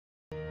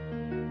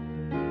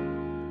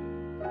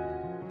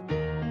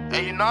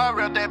Hey, you know I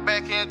read that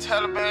back in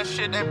Taliban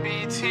shit, that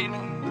BET,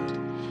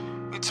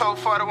 nigga. We told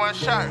 41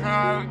 shot,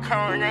 we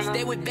coming, nigga.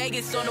 Stay with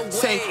Vegas on the way.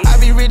 Say, I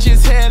be rich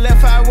as hell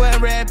if I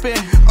wasn't rapping.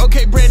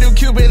 Okay, brand new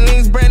Cuban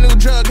links, brand new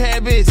drug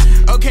habits.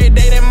 Okay,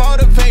 they that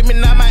motivate me,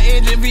 not my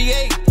engine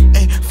V8.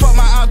 Ay, fuck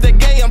my out the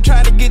gate, I'm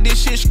trying to get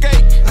this shit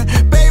straight.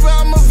 Baby,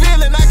 I'm a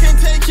villain, I can't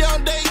take you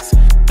on dates.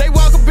 They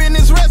walk up in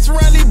this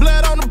restaurant, leave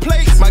blood on the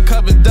plates. My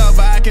cup is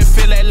double, I can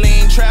feel that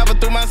lean travel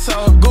through my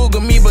soul.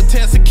 Google me, but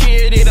tell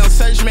security, don't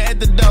search me at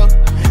the door.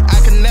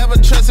 I can never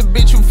trust a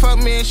bitch who fuck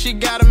me and she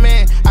got a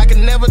man. I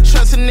can never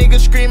trust a nigga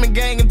screaming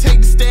gang and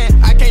take the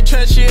stand. I can't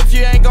trust you if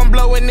you ain't gon'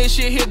 blow when this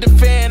shit hit the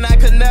fan. I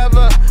could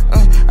never,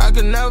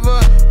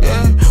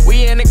 yeah.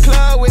 We in the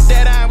club with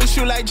that iron, we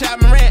shoot like Ja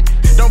Morant.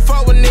 Don't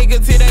fuck with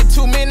niggas, it ain't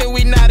too many,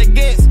 we not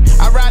against.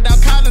 I ride down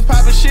Collins,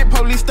 poppin' shit,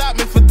 police stop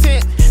me for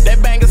 10.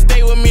 That banger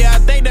stay with me, I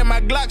think that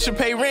my Glock should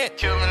pay rent.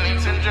 Cuban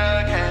links and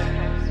drug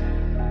habits.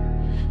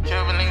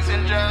 Cuban links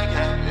and drug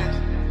habits.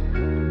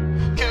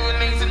 Cuban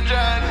links and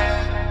drug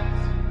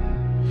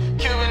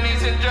habits. Cuban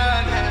links and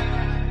drug habits.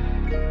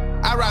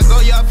 I rock go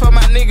y'all for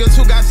my niggas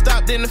who got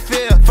stopped in the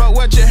field. Fuck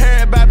what you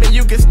heard about me,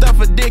 you can stuff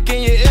a dick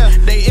in your ear.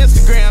 They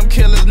Instagram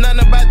killers,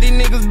 nothing about these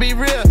niggas be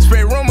real.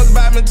 Spread rumors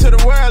about me to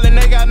the world and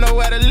they got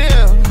nowhere to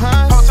live,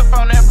 huh? Post up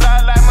on that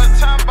block like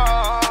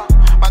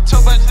Matumbo. My two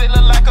bucks, they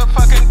look like a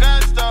fucking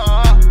gun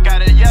store.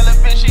 Got a yellow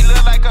bitch, she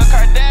look like a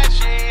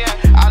Kardashian.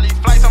 All these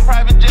flights on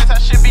private jets, I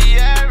should be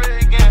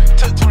arrogant.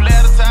 Took 2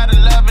 letters out of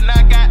love and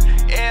I got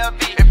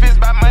LV. If it's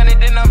by money,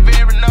 then I'm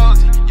very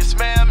nosy. You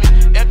smell me.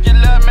 If you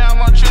love me, I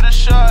want you to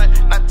show it.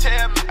 Now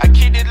tell me, I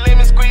keep this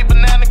lemon squeeze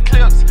banana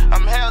clips.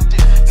 I'm healthy.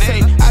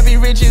 Say, I be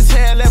rich as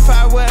hell if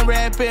I wasn't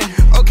rapping.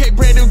 Okay,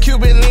 brand new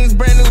Cuban links,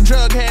 brand new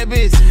drug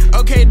habits.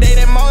 Okay, they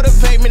that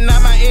motivate me,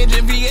 not my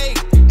engine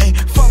V8. Ay,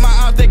 fuck my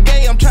out the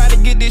gate, I'm trying to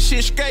get this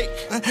shit straight.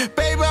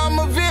 Baby, I'm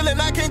a villain,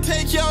 I can't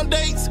take you on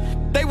dates.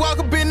 They walk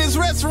up in this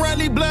restaurant,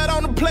 leave blood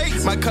on the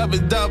plates. My cup is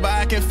double,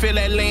 I can feel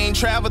that lean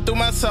travel through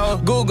my soul.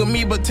 Google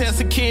me, but tell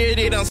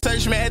security, don't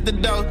search me at the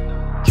door.